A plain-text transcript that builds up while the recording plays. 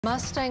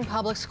Mustang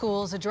Public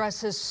Schools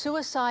addresses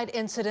suicide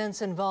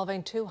incidents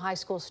involving 2 high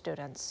school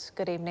students.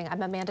 Good evening,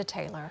 I'm Amanda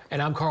Taylor.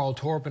 And I'm Carl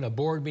Torp. In a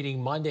board meeting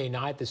Monday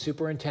night, the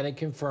superintendent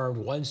confirmed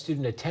 1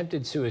 student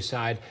attempted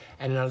suicide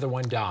and another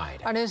one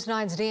died. Our News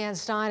 9's Deanne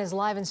Stein is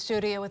live in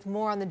studio with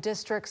more on the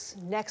district's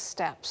next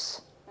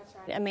steps.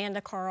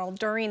 Amanda, Carl,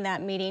 during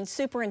that meeting,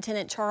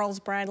 Superintendent Charles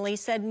Bradley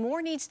said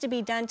more needs to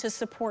be done to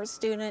support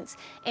students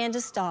and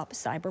to stop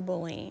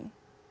cyberbullying.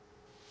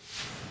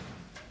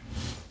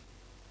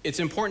 It's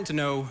important to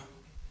know,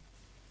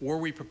 were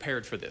we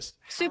prepared for this?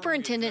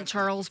 Superintendent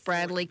Charles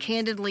Bradley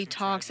candidly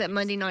talks at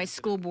Monday night's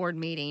school board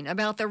meeting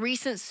about the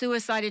recent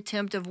suicide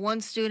attempt of 1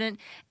 student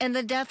and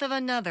the death of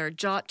another,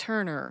 Jot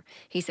Turner.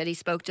 He said he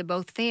spoke to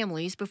both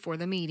families before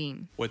the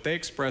meeting. What they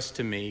expressed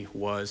to me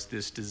was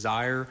this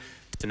desire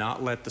to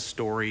not let the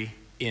story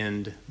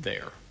end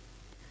there,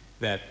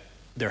 that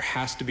there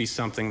has to be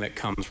something that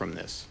comes from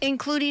this,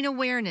 including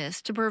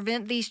awareness to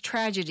prevent these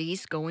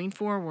tragedies going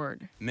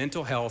forward.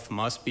 Mental health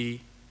must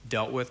be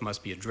dealt with,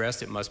 must be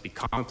addressed. It must be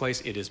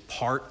commonplace. It is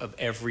part of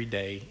every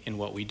day in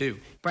what we do.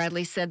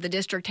 Bradley said the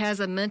district has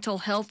a mental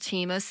health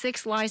team of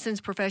 6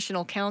 licensed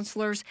professional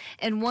counselors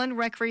and 1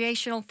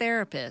 recreational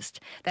therapist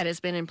that has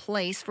been in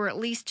place for at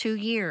least 2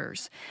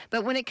 years.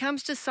 But when it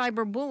comes to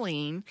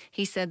cyberbullying,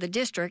 he said the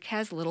district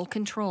has little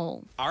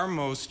control. Our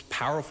most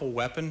powerful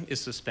weapon is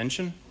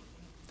suspension.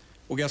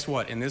 Well, guess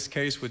what? In this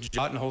case with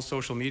Jot and whole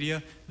social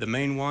media, the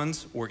main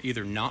ones were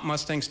either not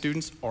Mustang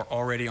students or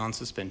already on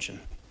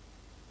suspension.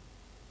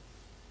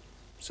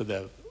 So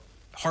the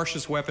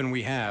harshest weapon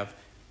we have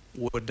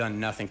would have done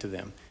nothing to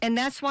them. And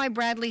that's why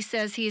Bradley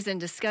says he is in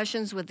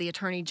discussions with the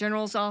Attorney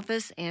General's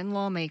office and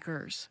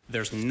lawmakers.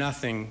 There's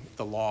nothing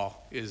the law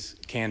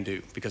can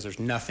do because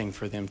there's nothing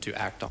for them to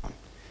act on.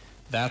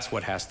 That's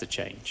what has to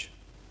change.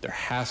 There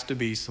has to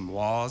be some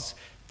laws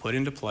put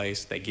into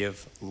place that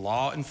give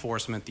law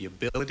enforcement the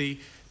ability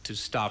to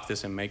stop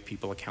this and make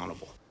people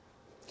accountable.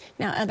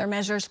 Now, other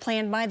measures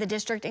planned by the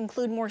district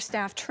include more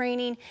staff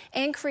training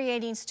and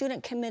creating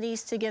student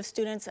committees to give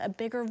students a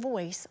bigger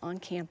voice on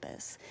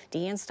campus.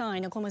 Deanne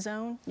Stein, Oklahoma's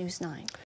Own, News 9.